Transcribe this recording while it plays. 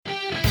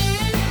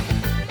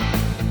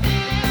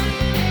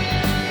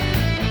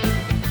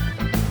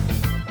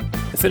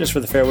Fitness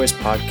for the Fairways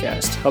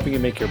podcast, helping you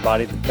make your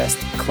body the best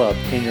club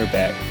in your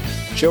bag.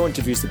 Joe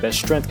interviews the best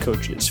strength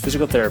coaches,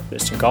 physical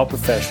therapists, and golf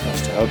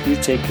professionals to help you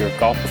take your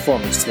golf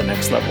performance to the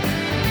next level.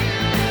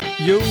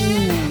 Yo,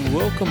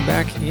 welcome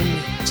back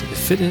into the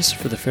Fitness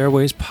for the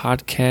Fairways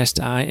podcast.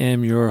 I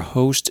am your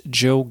host,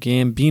 Joe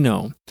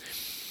Gambino.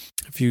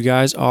 If you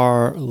guys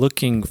are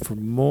looking for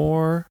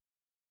more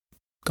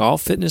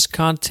golf fitness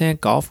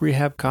content, golf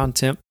rehab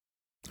content,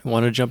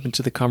 want to jump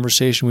into the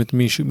conversation with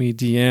me, shoot me a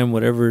DM,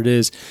 whatever it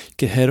is, you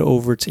can head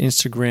over to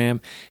Instagram.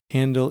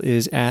 Handle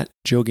is at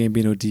Joe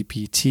Gambino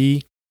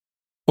DPT.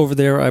 Over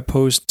there, I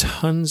post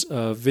tons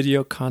of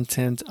video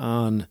content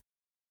on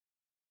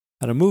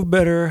how to move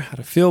better, how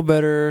to feel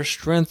better,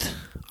 strength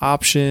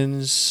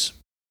options,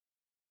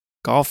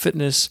 golf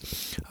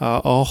fitness,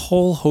 a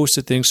whole host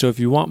of things. So if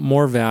you want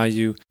more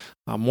value,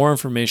 more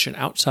information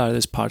outside of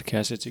this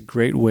podcast, it's a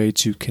great way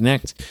to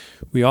connect.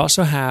 We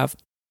also have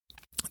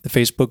the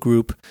Facebook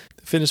group,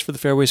 the Fitness for the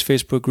Fairways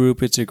Facebook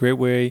group. It's a great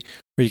way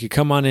where you can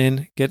come on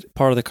in, get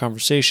part of the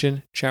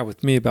conversation, chat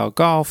with me about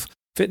golf,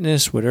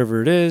 fitness,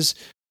 whatever it is,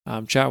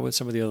 chat with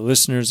some of the other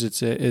listeners.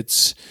 It's a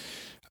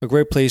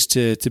great place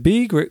to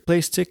be, great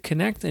place to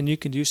connect, and you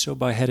can do so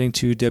by heading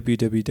to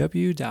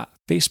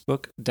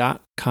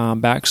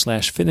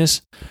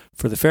www.facebook.com/fitness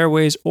for the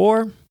fairways,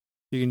 or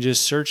you can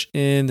just search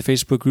in the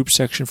Facebook group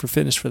section for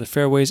Fitness for the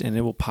Fairways and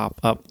it will pop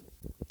up.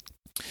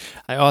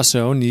 I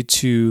also need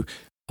to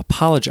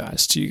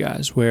apologize to you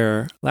guys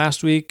where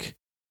last week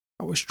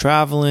I was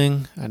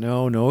traveling. I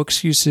know, no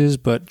excuses,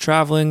 but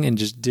traveling and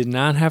just did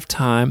not have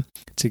time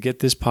to get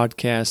this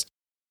podcast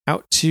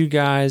out to you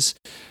guys.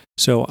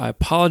 So I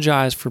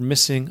apologize for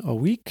missing a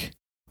week,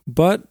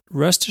 but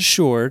rest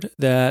assured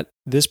that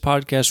this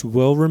podcast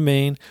will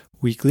remain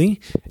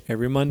weekly.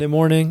 Every Monday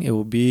morning, it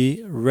will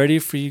be ready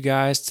for you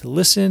guys to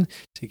listen,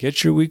 to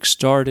get your week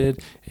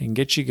started and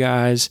get you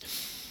guys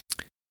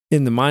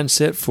in the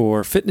mindset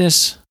for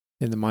fitness,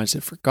 in the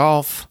mindset for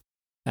golf.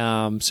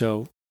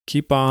 So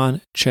keep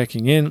on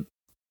checking in.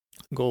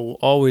 Goal will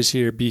always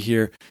be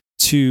here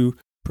to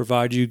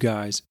provide you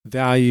guys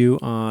value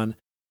on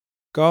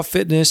golf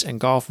fitness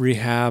and golf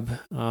rehab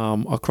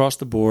across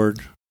the board.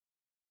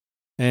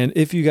 And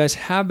if you guys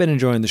have been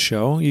enjoying the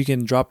show, you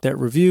can drop that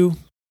review.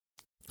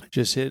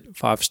 Just hit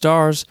 5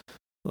 stars.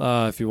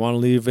 If you want to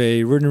leave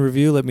a written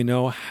review, let me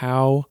know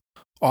how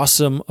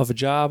awesome of a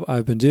job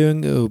I've been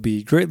doing. It will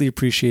be greatly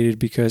appreciated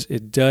because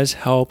it does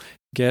help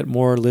get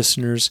more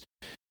listeners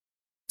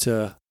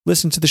to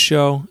listen to the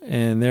show,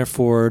 and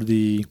therefore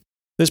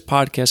this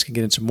podcast can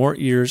get into more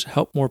ears,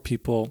 help more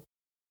people,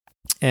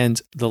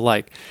 and the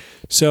like.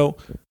 So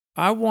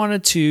I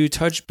wanted to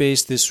touch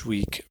base this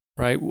week,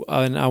 right?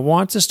 And I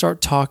want to start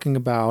talking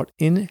about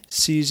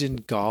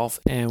in-season golf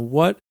and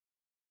what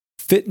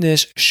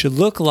fitness should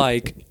look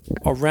like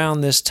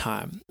around this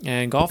time.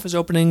 And golf is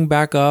opening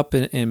back up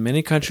in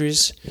many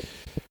countries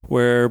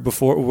where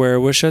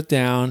it was shut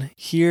down.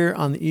 Here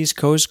on the East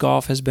Coast,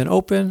 golf has been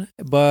open,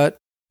 but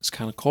it's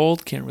kind of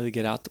cold. Can't really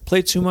get out to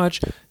play too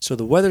much. So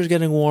the weather's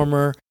getting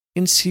warmer.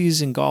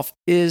 In-season golf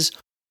is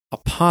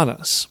upon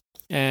us.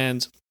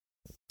 And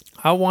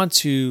I want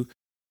to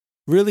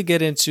really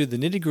get into the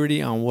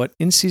nitty-gritty on what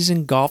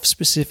in-season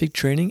golf-specific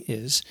training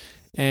is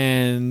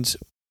and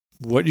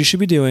what you should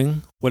be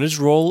doing, what its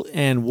role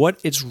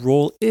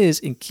is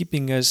in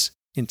keeping us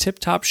in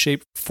tip-top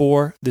shape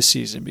for the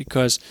season.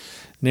 Because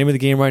the name of the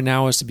game right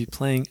now is to be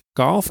playing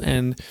golf.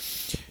 And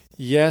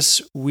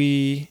yes,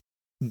 we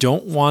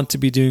don't want to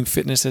be doing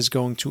fitness that's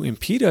going to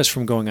impede us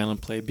from going out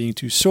and play, being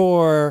too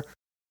sore,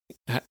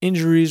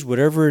 injuries,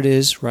 whatever it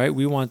is, right?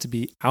 We want to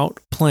be out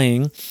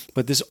playing,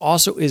 but this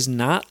also is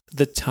not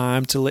the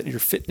time to let your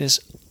fitness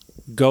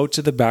go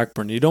to the back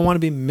burner. You don't want to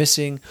be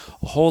missing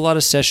a whole lot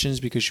of sessions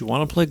because you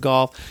want to play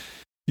golf.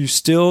 You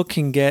still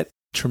can get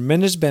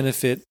tremendous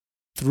benefit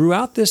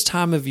throughout this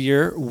time of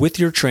year with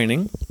your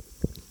training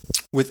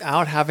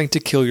without having to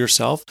kill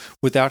yourself,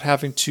 without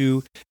having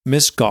to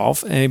miss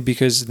golf. And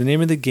because the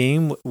name of the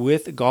game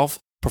with golf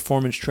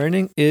performance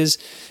training is,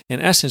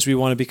 in essence, we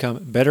want to become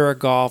better at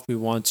golf. We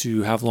want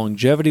to have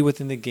longevity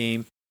within the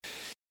game.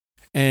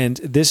 And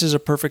this is a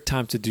perfect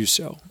time to do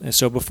so. And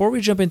so before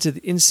we jump into the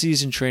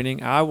in-season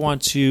training, I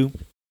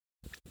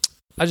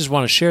just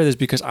want to share this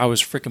because I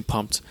was freaking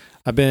pumped.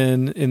 I've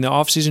been in the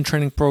off-season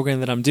training program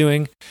that I'm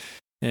doing.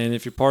 And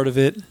if you're part of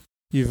it,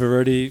 you've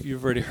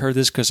already heard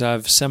this because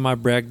I've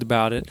semi-bragged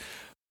about it.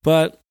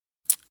 But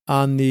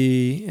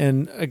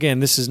and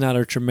again, this is not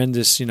a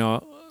tremendous,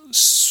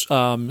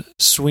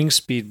 swing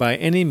speed by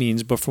any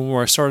means, but from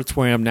where I started to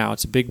where I am now,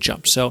 it's a big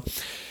jump. So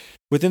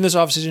within this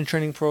off-season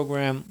training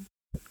program,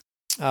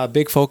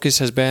 big focus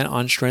has been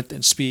on strength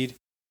and speed.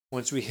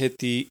 Once we hit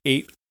the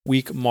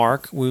 8-week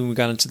mark, when we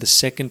got into the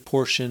second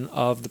portion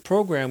of the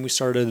program, we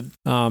started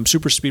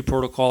Super Speed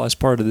Protocol as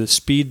part of the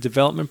speed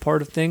development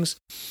part of things.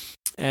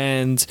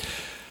 And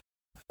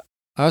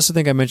I also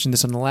think I mentioned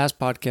this on the last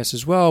podcast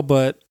as well,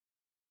 but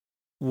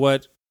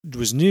what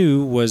was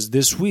new was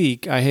this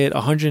week I hit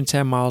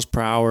 110 miles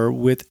per hour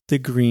with the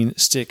green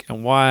stick.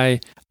 And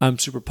why I'm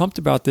super pumped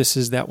about this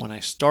is that when I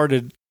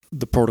started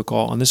the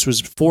protocol, and this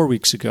was 4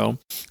 weeks ago.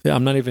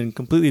 I'm not even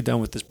completely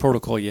done with this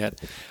protocol yet.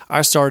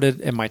 I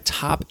started and my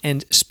top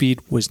end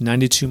speed was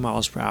 92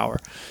 miles per hour.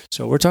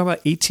 So we're talking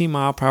about 18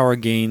 mile per hour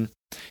gain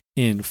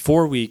in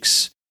 4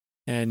 weeks.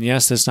 And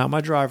yes, that's not my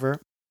driver,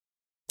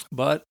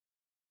 but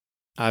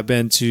I've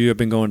been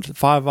going to the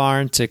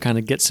 5-iron to kind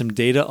of get some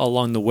data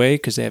along the way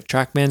because they have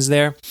TrackMans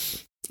there.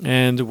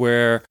 And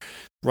where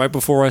right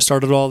before I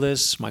started all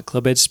this, my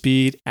club head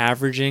speed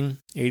averaging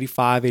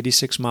 85,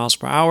 86 miles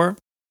per hour.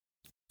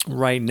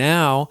 Right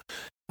now,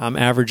 I'm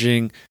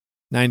averaging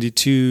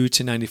 92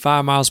 to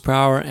 95 miles per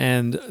hour,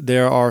 and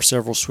there are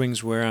several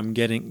swings where I'm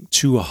getting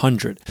to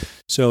 100.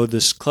 So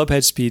this club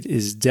head speed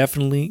is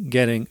definitely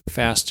getting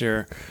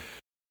faster.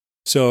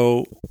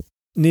 So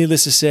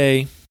needless to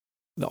say,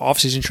 the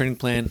off-season training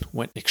plan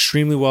went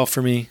extremely well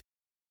for me,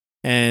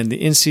 and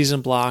the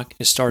in-season block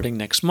is starting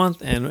next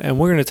month, and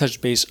we're going to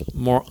touch base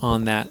more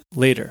on that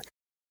later.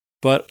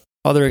 But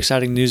other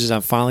exciting news is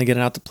I'm finally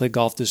getting out to play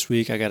golf this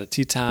week. I got a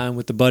tee time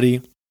with the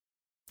buddy.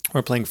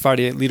 We're playing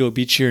Friday at Lido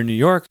Beach here in New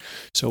York,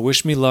 so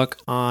wish me luck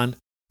on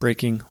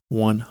breaking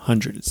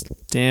 100. It's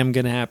damn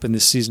going to happen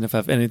this season if I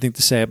have anything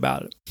to say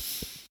about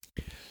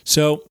it.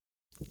 So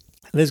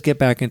let's get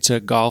back into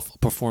golf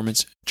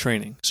performance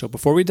training. So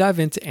before we dive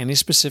into any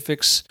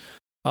specifics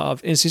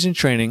of in-season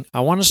training,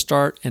 I want to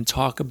start and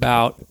talk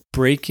about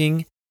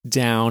breaking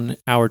down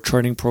our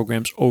training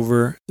programs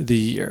over the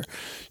year.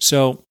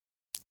 So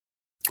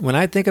when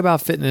I think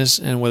about fitness,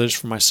 and whether it's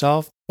for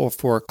myself or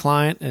for a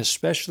client,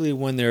 especially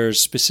when there's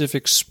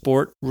specific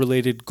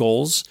sport-related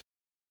goals,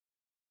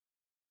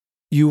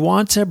 you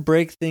want to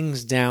break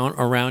things down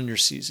around your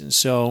season.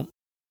 So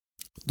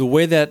the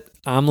way that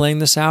I'm laying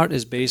this out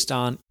is based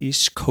on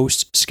East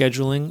Coast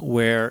scheduling,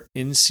 where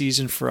in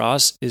season for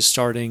us is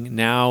starting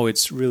now.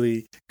 It's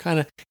really kind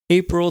of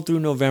April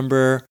through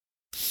November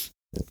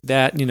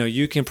that,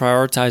 you can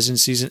prioritize in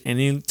season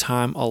any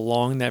time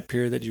along that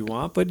period that you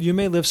want, but you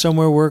may live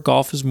somewhere where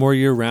golf is more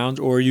year round,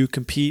 or you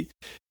compete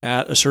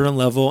at a certain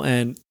level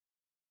and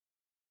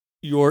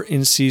your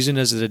in season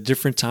is at a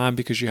different time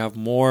because you have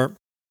more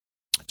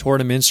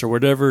tournaments or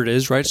whatever it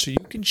is, right? So you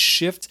can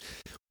shift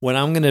what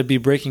I'm going to be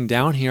breaking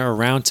down here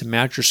around to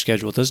match your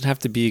schedule. It doesn't have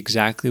to be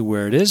exactly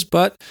where it is,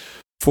 but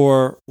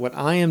for what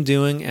I am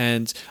doing,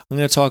 and I'm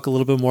going to talk a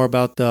little bit more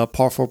about the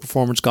Par 4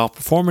 Performance Golf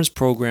Performance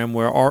Program,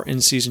 where our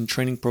in-season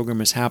training program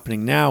is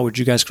happening now, which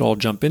you guys could all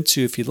jump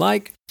into if you'd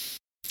like.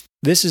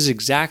 This is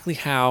exactly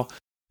how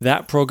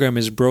that program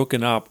is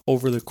broken up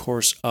over the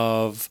course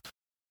of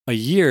a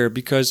year,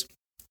 because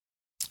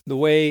the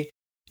way,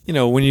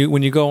 when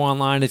you go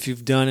online, if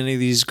you've done any of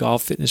these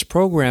golf fitness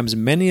programs,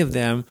 many of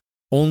them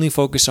only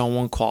focus on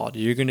one quality.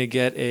 You're going to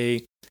get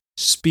a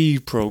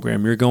speed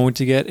program, you're going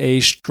to get a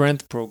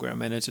strength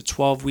program, and it's a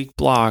 12-week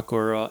block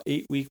or a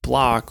 8-week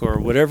block or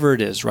whatever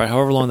it is, right?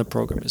 However long the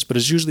program is, but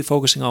it's usually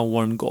focusing on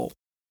one goal,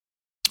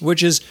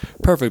 which is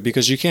perfect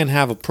because you can't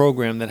have a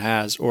program that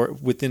has, or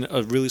within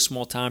a really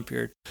small time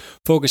period,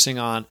 focusing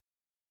on,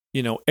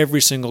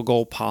 every single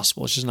goal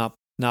possible. It's just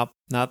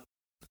not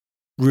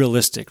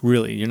realistic,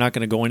 really. You're not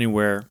going to go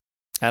anywhere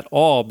at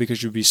all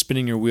because you'll be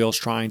spinning your wheels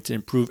trying to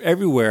improve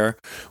everywhere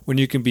when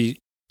you can be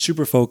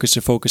super focused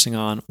and focusing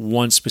on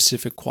one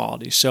specific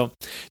quality. So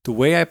the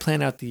way I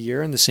plan out the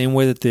year, in the same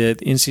way that the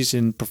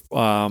in-season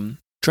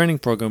training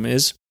program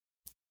is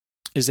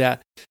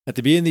that at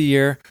the beginning of the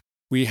year,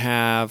 we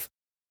have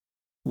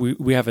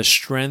a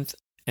strength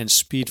and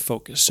speed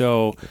focus.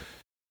 So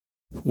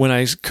when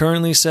I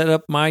currently set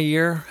up my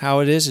year, how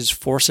it is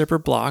 4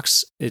 separate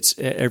blocks. It's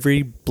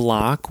every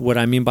block. What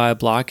I mean by a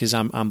block is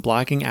I'm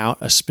blocking out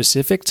a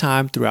specific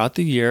time throughout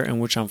the year in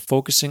which I'm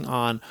focusing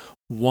on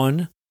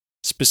one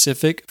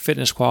specific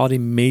fitness quality,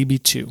 maybe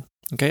 2.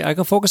 Okay, I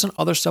can focus on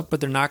other stuff,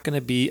 but they're not going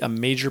to be a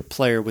major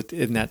player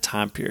within that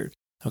time period.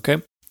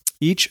 Okay,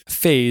 each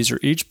phase or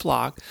each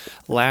block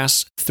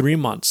lasts 3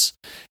 months,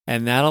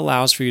 and that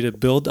allows for you to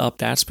build up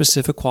that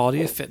specific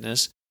quality of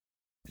fitness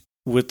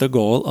with the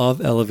goal of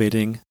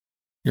elevating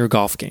your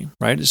golf game,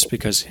 right? It's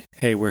because,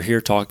 hey, we're here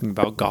talking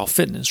about golf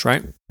fitness,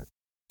 right?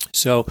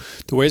 So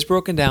the way it's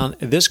broken down,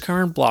 this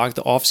current block,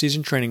 the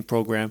off-season training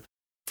program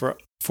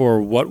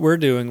for what we're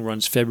doing,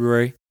 runs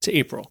February to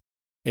April.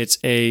 It's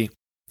a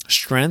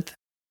strength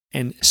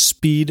and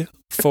speed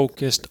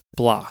focused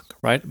block,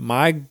 right?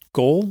 My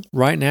goal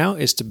right now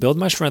is to build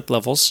my strength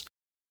levels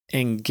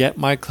and get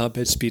my club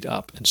head speed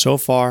up. And so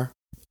far,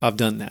 I've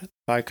done that. If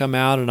I come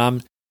out and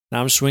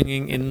I'm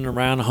swinging in and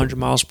around 100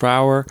 miles per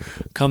hour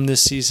come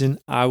this season,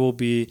 I will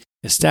be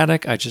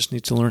ecstatic. I just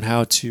need to learn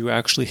how to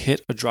actually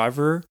hit a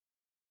driver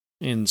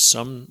in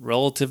some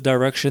relative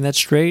direction that's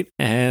straight,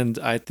 and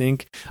I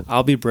think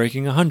I'll be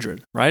breaking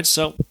 100, right?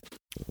 So,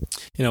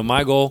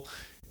 my goal,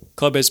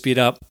 club head speed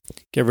up,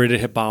 get ready to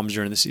hit bombs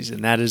during the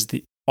season. That is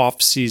the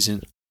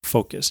off-season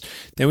focus.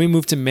 Then we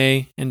move to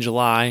May and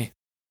July.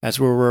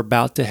 That's where we're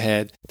about to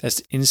head.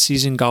 That's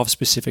in-season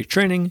golf-specific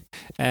training,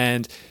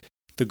 and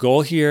the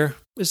goal here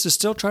is to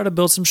still try to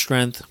build some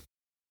strength.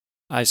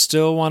 I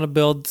still want to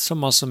build some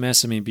muscle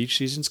mass. I mean, beach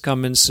season's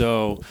coming,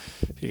 so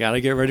you got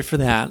to get ready for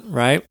that,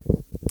 right?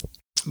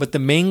 But the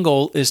main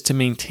goal is to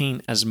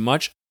maintain as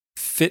much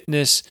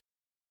fitness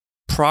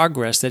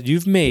progress that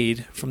you've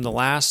made from the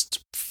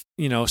last,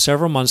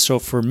 several months. So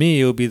for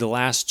me, it would be the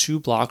last 2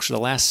 blocks or the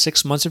last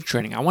 6 months of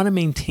training. I want to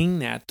maintain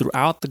that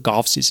throughout the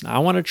golf season. I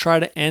want to try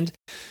to end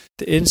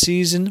the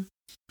in-season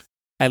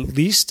at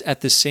least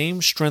at the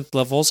same strength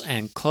levels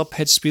and club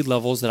head speed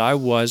levels that I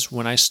was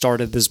when I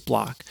started this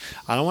block.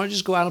 I don't want to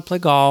just go out and play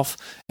golf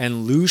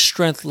and lose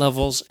strength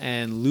levels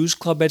and lose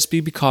club head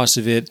speed because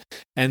of it.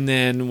 And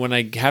then when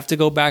I have to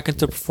go back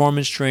into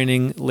performance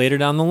training later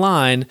down the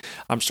line,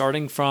 I'm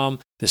starting from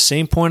the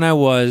same point I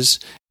was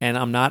and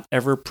I'm not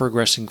ever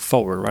progressing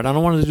forward, right? I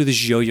don't want to do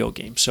this yo-yo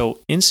game. So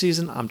in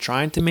season, I'm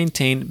trying to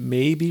maintain,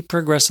 maybe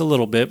progress a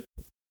little bit.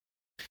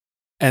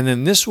 And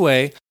then this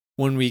way,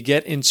 when we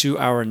get into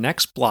our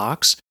next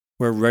blocks,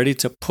 we're ready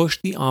to push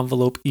the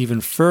envelope even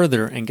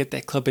further and get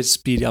that club head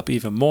speed up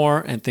even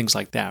more and things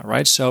like that,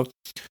 right? So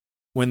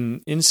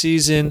when in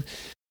season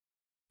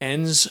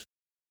ends,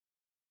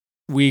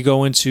 we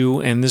go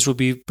into, and this will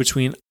be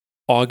between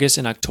August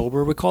and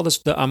October. We call this,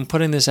 I'm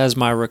putting this as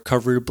my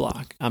recovery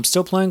block. I'm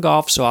still playing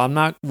golf, so I'm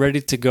not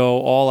ready to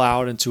go all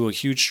out into a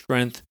huge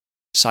strength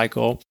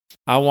cycle.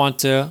 I want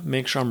to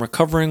make sure I'm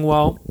recovering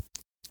well.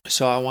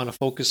 So I want to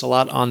focus a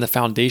lot on the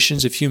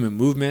foundations of human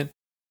movement.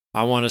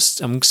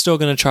 I'm still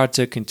going to try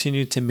to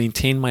continue to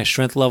maintain my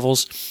strength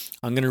levels.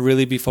 I'm going to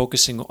really be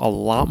focusing a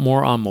lot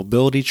more on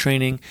mobility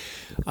training.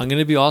 I'm going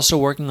to be also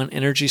working on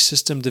energy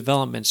system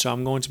development. So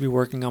I'm going to be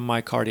working on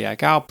my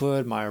cardiac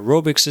output, my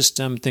aerobic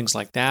system, things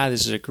like that.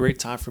 This is a great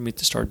time for me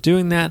to start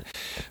doing that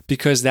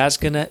because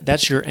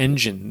that's your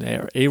engine,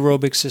 their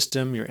aerobic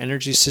system, your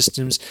energy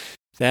systems.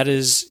 That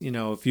is,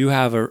 if you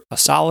have a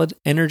solid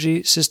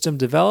energy system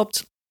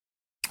developed,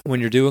 when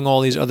you're doing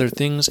all these other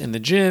things in the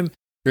gym,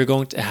 you're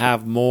going to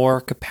have more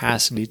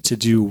capacity to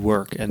do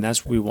work. And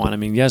that's what we want. I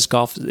mean, yes,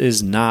 golf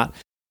is not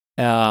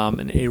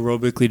an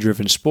aerobically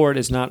driven sport.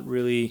 It's not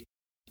really,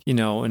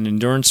 an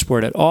endurance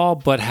sport at all.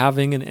 But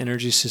having an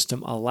energy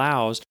system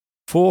allows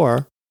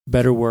for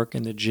better work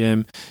in the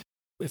gym.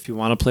 If you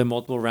want to play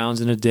multiple rounds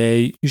in a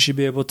day, you should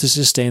be able to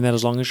sustain that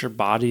as long as your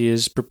body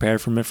is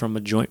prepared from it from a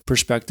joint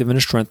perspective and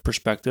a strength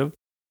perspective.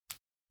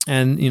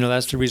 And,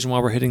 that's the reason why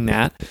we're hitting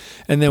that.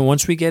 And then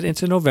once we get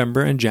into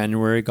November and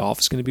January, golf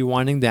is going to be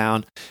winding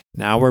down.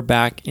 Now we're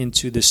back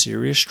into the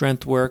serious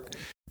strength work.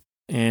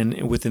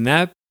 And within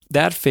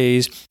that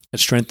phase,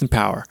 it's strength and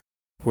power.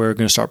 We're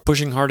going to start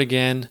pushing hard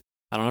again.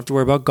 I don't have to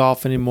worry about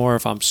golf anymore.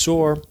 If I'm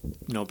sore,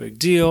 no big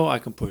deal. I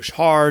can push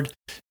hard.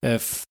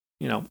 If,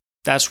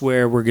 that's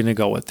where we're going to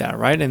go with that,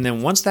 right? And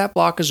then once that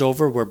block is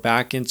over, we're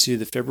back into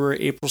the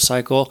February-April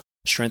cycle.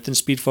 Strength and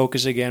speed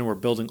focus again. We're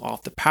building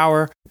off the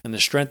power and the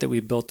strength that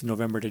we built in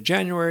November to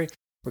January.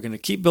 We're going to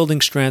keep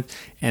building strength,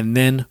 and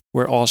then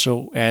we're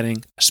also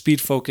adding a speed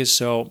focus.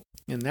 So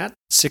in that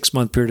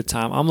 6-month period of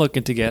time, I'm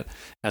looking to get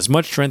as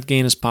much strength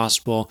gain as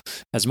possible,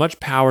 as much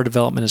power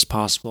development as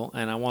possible,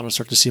 and I want to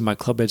start to see my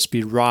club head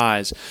speed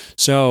rise.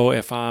 So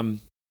if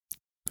I'm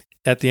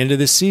at the end of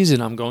this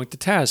season, I'm going to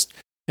test,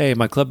 hey,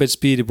 my club head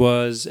speed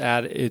was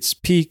at its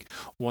peak,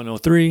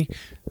 103.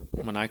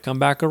 When I come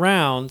back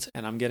around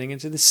and I'm getting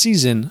into the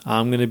season,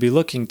 I'm going to be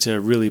looking to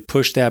really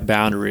push that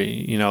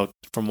boundary,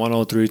 from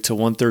 103 to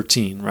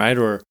 113, right?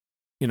 Or,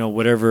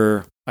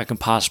 whatever I can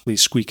possibly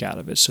squeak out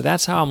of it. So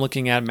that's how I'm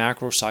looking at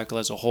macro cycle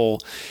as a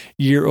whole,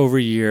 year over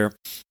year.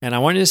 And I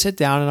want you to sit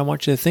down and I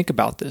want you to think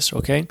about this,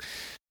 okay?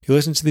 You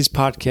listen to these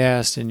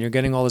podcasts and you're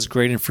getting all this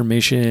great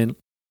information.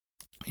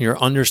 You're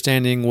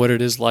understanding what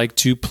it is like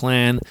to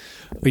plan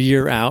a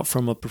year out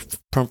from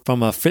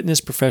a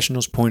fitness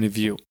professional's point of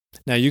view.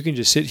 Now, you can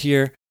just sit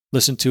here,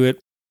 listen to it,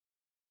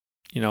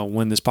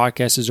 when this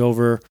podcast is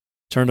over,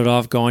 turn it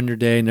off, go on your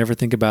day, never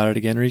think about it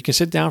again. Or you can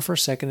sit down for a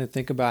second and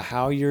think about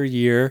how your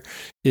year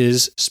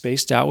is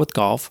spaced out with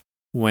golf,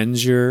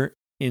 when's your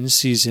in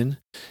season,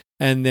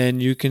 and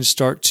then you can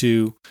start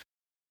to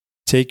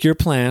take your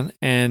plan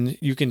and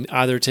you can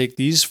either take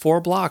these 4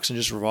 blocks and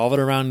just revolve it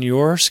around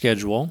your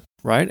schedule,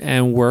 right?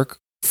 And work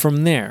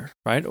from there,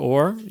 right?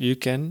 Or you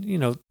can,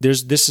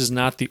 this is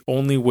not the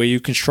only way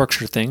you can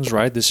structure things,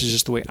 right? This is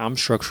just the way I'm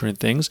structuring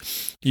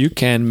things. You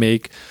can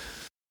make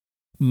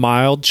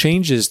mild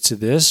changes to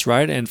this,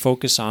 right? And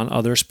focus on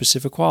other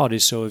specific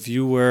qualities. So if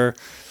you were,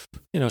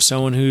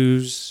 someone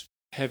who's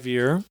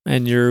heavier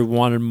and you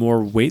wanted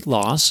more weight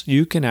loss,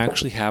 you can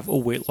actually have a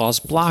weight loss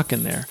block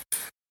in there.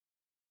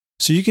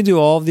 So you can do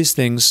all of these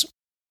things,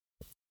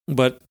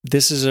 but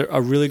this is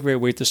a really great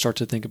way to start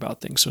to think about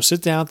things. So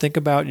sit down, think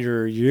about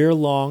your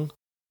year-long,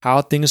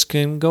 how things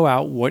can go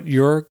out, what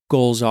your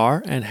goals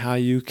are, and how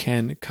you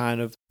can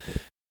kind of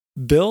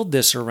build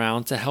this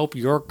around to help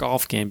your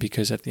golf game.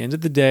 Because at the end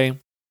of the day,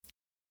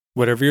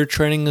 whatever your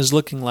training is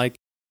looking like,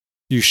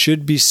 you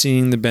should be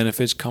seeing the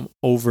benefits come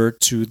over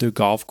to the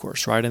golf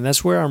course, right? And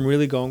that's where I'm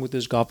really going with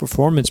this golf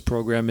performance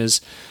program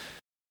is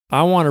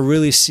I want to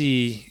really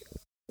see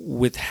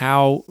with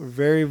how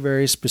very,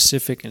 very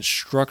specific and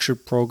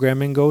structured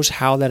programming goes,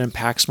 how that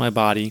impacts my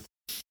body,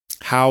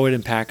 how it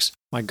impacts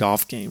my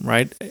golf game,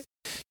 right?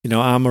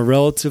 I'm a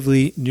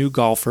relatively new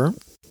golfer.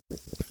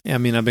 I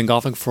mean, I've been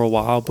golfing for a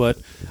while, but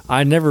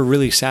I never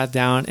really sat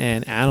down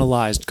and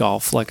analyzed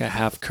golf like I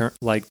have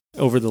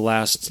over the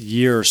last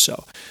year or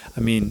so. I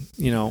mean,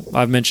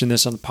 I've mentioned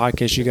this on the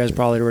podcast. You guys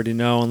probably already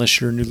know, unless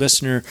you're a new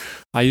listener.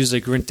 I use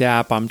the Grint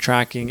app. I'm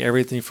tracking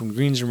everything from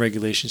greens and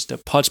regulations to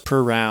putts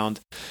per round,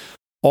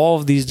 all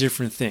of these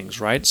different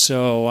things, right?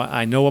 So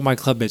I know what my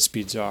club head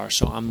speeds are.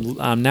 So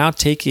I'm now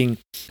taking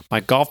my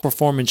golf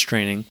performance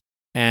training,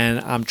 and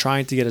I'm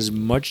trying to get as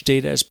much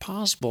data as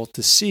possible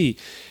to see,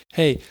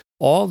 hey,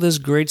 all this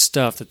great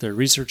stuff that the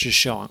research is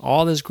showing,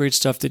 all this great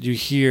stuff that you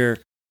hear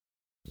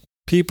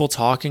people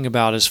talking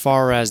about as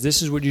far as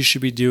this is what you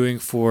should be doing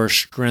for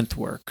strength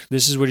work.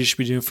 This is what you should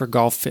be doing for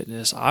golf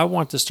fitness. I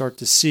want to start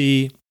to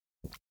see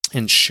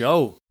and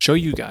show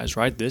you guys,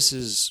 right? This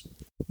is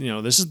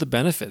the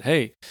benefit.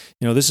 Hey,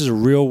 this is a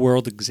real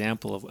world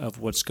example of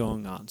what's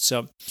going on.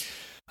 So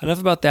enough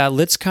about that.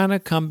 Let's kind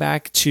of come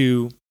back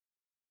to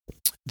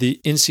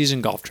the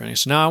in-season golf training.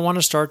 So now I want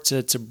to start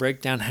to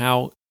break down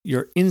how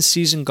your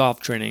in-season golf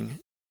training,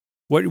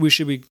 what we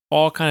should be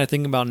all kind of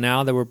thinking about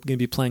now that we're going to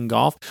be playing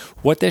golf,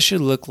 what that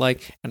should look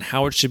like and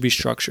how it should be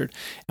structured.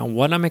 And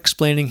what I'm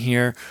explaining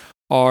here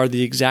are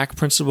the exact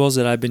principles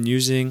that I've been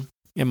using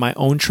in my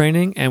own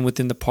training and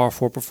within the Par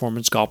 4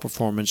 Performance golf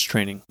performance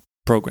training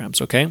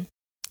programs, okay?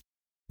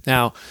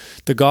 Now,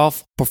 the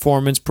golf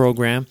performance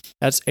program,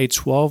 that's a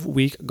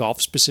 12-week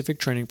golf-specific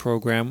training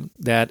program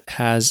that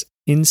has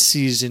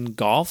in-season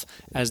golf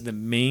as the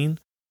main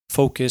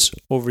focus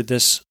over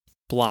this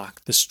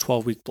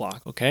 12-week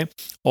block, okay?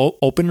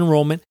 Open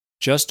enrollment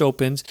just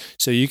opened,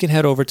 so you can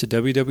head over to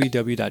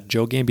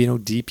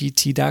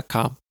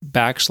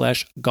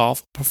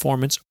www.joegambinodpt.com/golf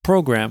performance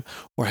program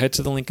or head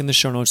to the link in the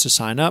show notes to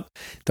sign up.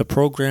 The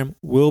program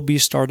will be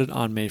started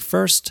on May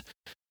 1st.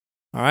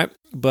 All right,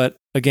 but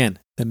again,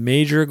 the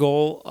major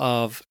goal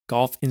of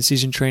golf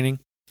in-season training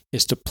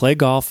is to play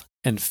golf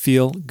and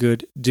feel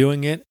good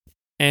doing it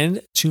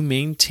and to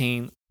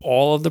maintain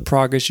all of the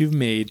progress you've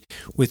made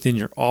within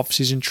your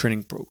off-season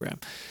training program.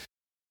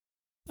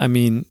 I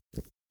mean,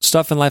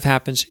 stuff in life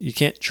happens. You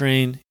can't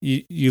train.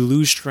 You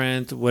lose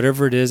strength,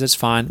 whatever it is, that's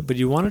fine. But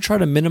you want to try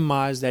to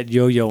minimize that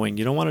yo-yoing.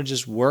 You don't want to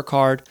just work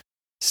hard,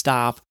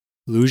 stop,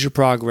 lose your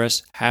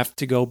progress, have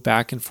to go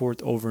back and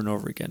forth over and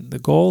over again. The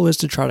goal is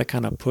to try to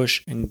kind of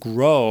push and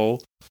grow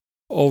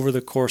over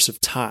the course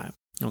of time.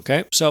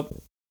 Okay, so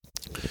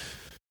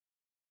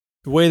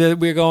the way that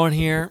we're going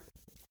here,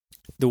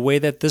 the way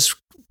that this,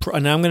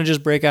 and I'm going to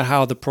just break out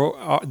how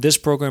this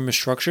program is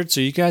structured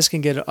so you guys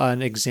can get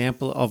an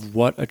example of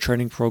what a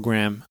training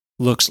program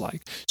looks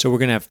like. So we're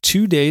going to have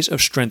 2 days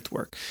of strength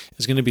work.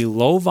 It's going to be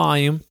low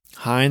volume,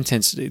 high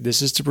intensity.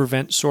 This is to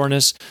prevent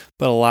soreness,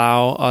 but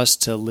allow us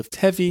to lift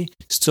heavy,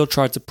 still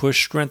try to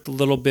push strength a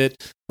little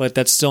bit, but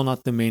that's still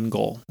not the main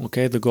goal.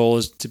 Okay, the goal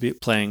is to be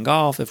playing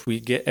golf. If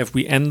we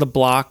end the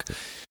block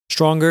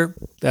stronger,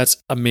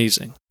 that's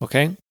amazing.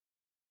 Okay.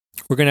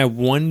 We're going to have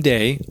 1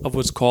 day of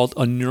what's called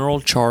a neural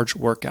charge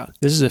workout.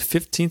 This is a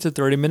 15 to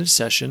 30-minute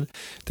session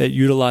that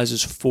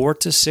utilizes 4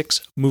 to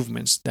 6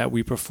 movements that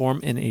we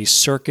perform in a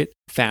circuit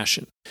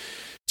fashion.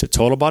 It's a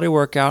total body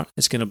workout.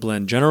 It's going to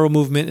blend general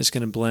movement, it's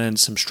going to blend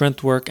some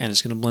strength work, and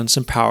it's going to blend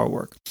some power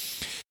work.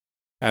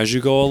 As you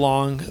go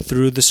along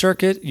through the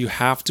circuit, you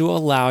have to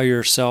allow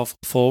yourself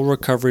full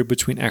recovery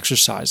between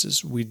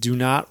exercises. We do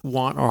not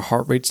want our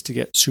heart rates to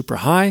get super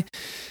high.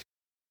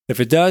 If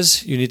it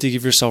does, you need to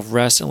give yourself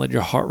rest and let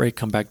your heart rate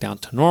come back down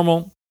to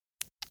normal.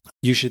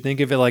 You should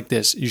think of it like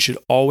this. You should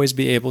always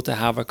be able to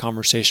have a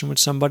conversation with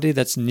somebody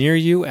that's near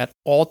you at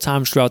all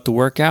times throughout the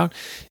workout.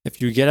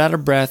 If you get out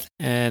of breath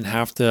and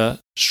have to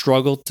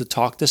struggle to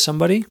talk to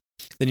somebody,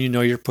 then you know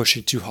you're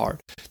pushing too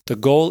hard. The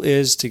goal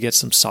is to get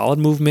some solid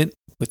movement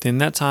within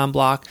that time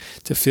block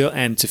to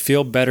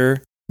feel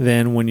better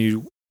than when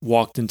you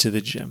walked into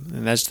the gym.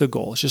 And that's the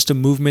goal. It's just a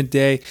movement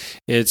day.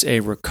 It's a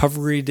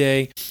recovery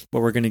day, but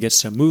we're going to get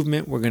some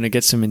movement. We're going to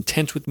get some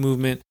intent with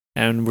movement,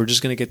 and we're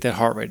just going to get that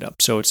heart rate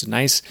up. So it's a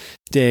nice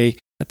day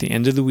at the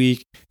end of the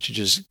week to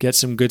just get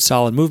some good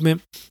solid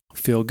movement,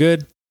 feel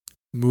good,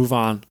 move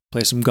on,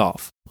 play some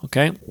golf.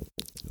 Okay.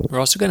 We're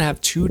also going to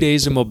have 2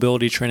 days of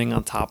mobility training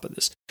on top of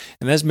this.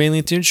 And that's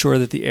mainly to ensure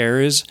that the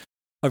areas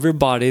of your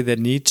body that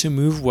need to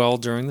move well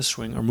during the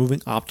swing are moving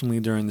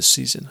optimally during the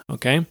season.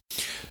 Okay.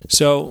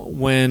 So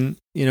when,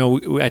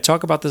 I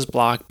talk about this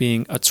block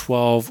being a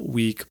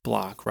 12-week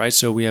block, right?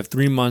 So we have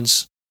 3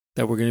 months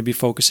that we're going to be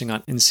focusing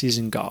on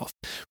in-season golf.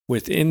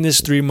 Within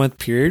this 3-month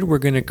period, we're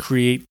going to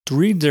create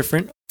 3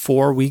 different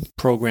 4-week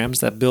programs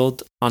that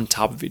build on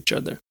top of each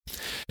other.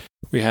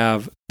 We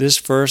have this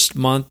first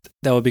month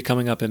that will be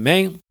coming up in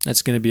May.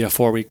 That's going to be a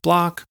 4-week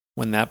block.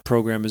 When that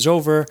program is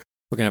over,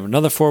 we're going to have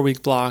another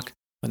 4-week block.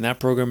 When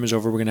that program is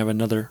over, we're going to have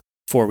another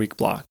 4-week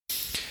block.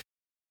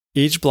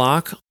 Each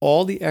block,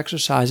 all the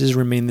exercises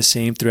remain the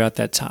same throughout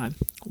that time.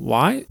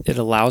 Why? It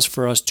allows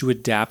for us to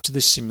adapt to the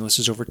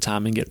stimuluses over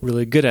time and get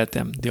really good at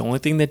them. The only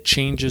thing that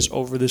changes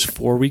over this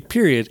 4-week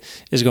period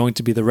is going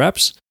to be the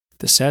reps,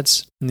 the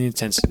sets, and the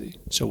intensity.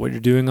 So what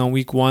you're doing on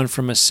week 1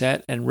 from a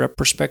set and rep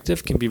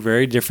perspective can be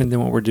very different than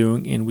what we're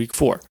doing in week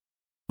 4.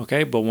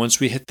 Okay, but once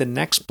we hit the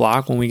next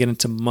block, when we get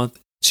into month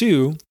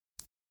 2,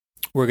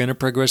 we're going to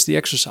progress the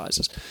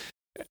exercises.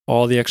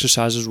 All the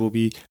exercises will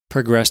be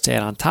progressed to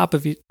add on top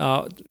of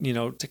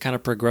to kind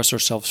of progress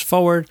ourselves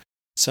forward.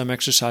 Some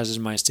exercises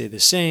might stay the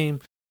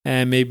same,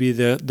 and maybe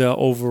the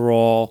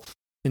overall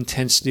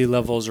intensity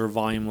levels or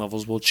volume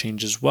levels will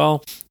change as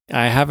well.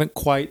 I haven't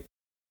quite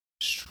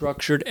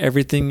structured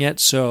everything yet,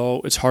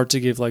 so it's hard to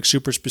give like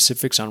super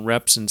specifics on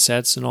reps and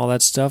sets and all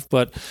that stuff,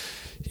 but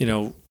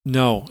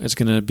no, it's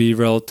going to be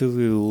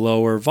relatively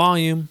lower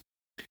volume,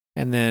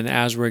 and then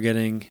as we're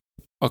getting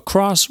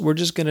across, we're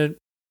just going to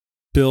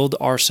build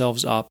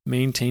ourselves up,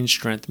 maintain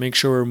strength, make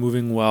sure we're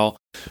moving well.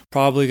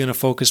 Probably going to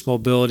focus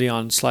mobility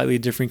on slightly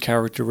different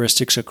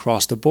characteristics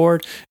across the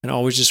board, and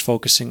always just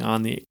focusing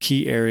on the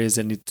key areas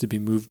that need to be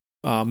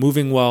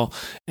moving well.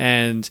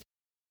 And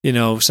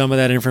some of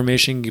that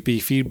information could be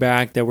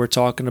feedback that we're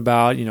talking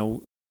about,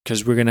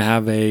 because we're going to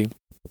have a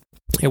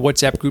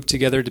WhatsApp group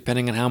together,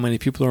 depending on how many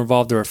people are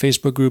involved, or a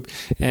Facebook group.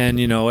 And,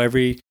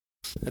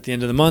 at the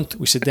end of the month,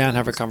 we sit down,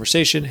 have a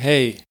conversation.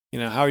 Hey,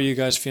 how are you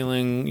guys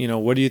feeling?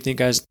 What do you think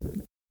guys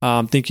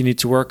think you need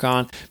to work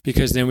on?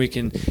 Because then we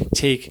can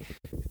take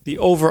the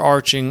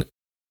overarching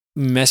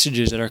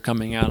messages that are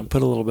coming out and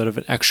put a little bit of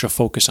an extra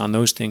focus on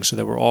those things, so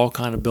that we're all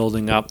kind of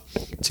building up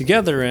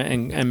together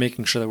and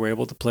making sure that we're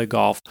able to play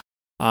golf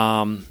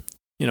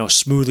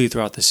smoothly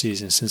throughout the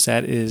season, since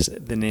that is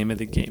the name of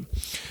the game.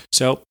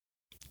 So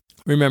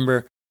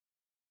remember,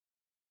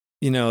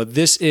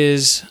 this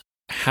is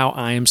how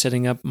I am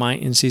setting up my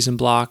in-season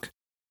block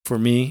for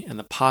me and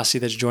the posse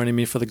that's joining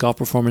me for the Golf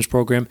Performance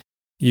Program.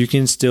 You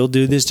can still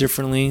do this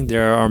differently.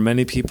 There are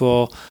many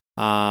people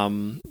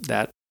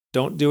that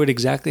don't do it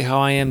exactly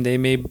how I am. They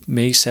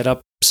may set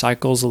up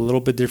cycles a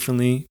little bit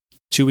differently,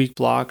 2-week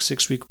blocks,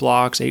 6-week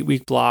blocks,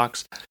 8-week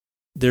blocks.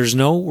 There's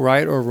no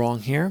right or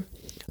wrong here.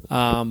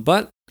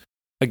 But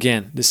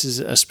again, this is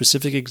a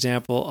specific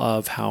example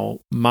of how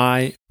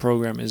my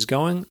program is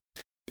going,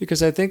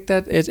 because I think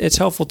that it's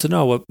helpful to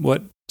know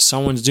what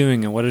someone's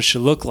doing and what it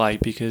should look like,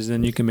 because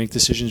then you can make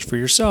decisions for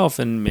yourself,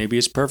 and maybe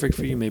it's perfect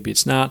for you, maybe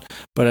it's not,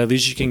 but at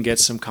least you can get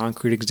some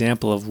concrete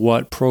example of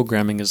what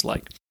programming is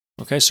like.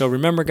 Okay, so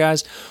remember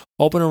guys,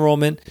 open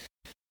enrollment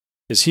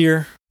is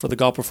here for the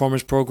Golf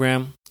Performance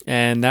Program,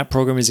 and that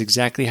program is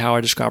exactly how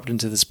I described it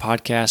into this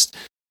podcast.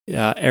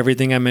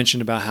 Everything I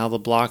mentioned about how the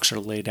blocks are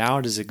laid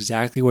out is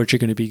exactly what you're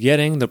going to be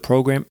getting. The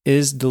program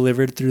is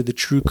delivered through the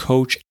True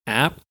Coach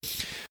app.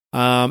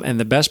 And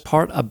the best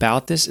part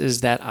about this is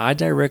that I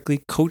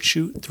directly coach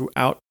you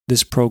throughout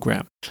this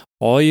program.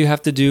 All you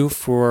have to do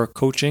for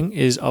coaching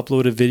is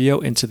upload a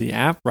video into the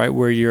app, right,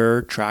 where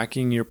you're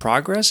tracking your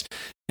progress.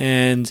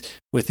 And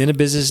within a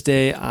business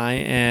day, I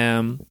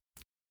am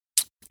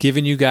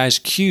giving you guys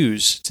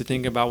cues to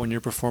think about when you're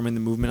performing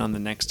the movement on the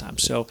next time.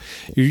 So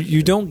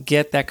you don't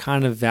get that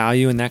kind of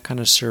value and that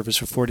kind of service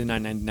for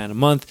 $49.99 a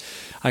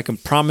month. I can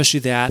promise you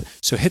that.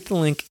 So hit the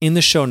link in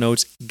the show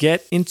notes,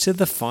 get into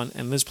the fun,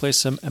 and let's play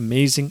some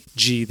amazing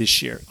G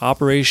this year.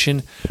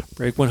 Operation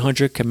Break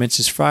 100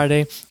 commences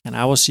Friday, and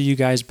I will see you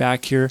guys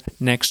back here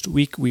next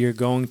week. We are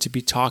going to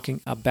be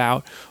talking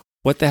about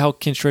what the hell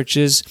Kinstretch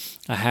is.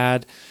 I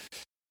had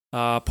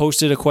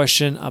posted a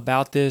question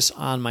about this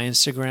on my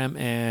Instagram,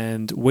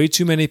 and way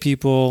too many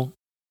people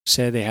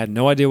said they had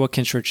no idea what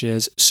Kinstretch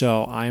is.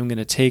 So I'm going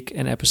to take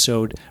an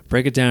episode,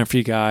 break it down for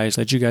you guys,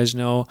 let you guys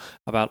know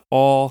about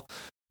all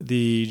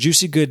the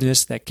juicy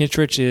goodness that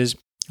Kinstretch is.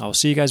 I'll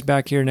see you guys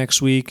back here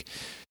next week,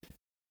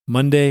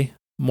 Monday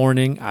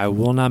morning. I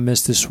will not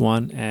miss this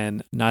one,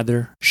 and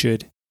neither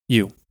should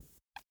you.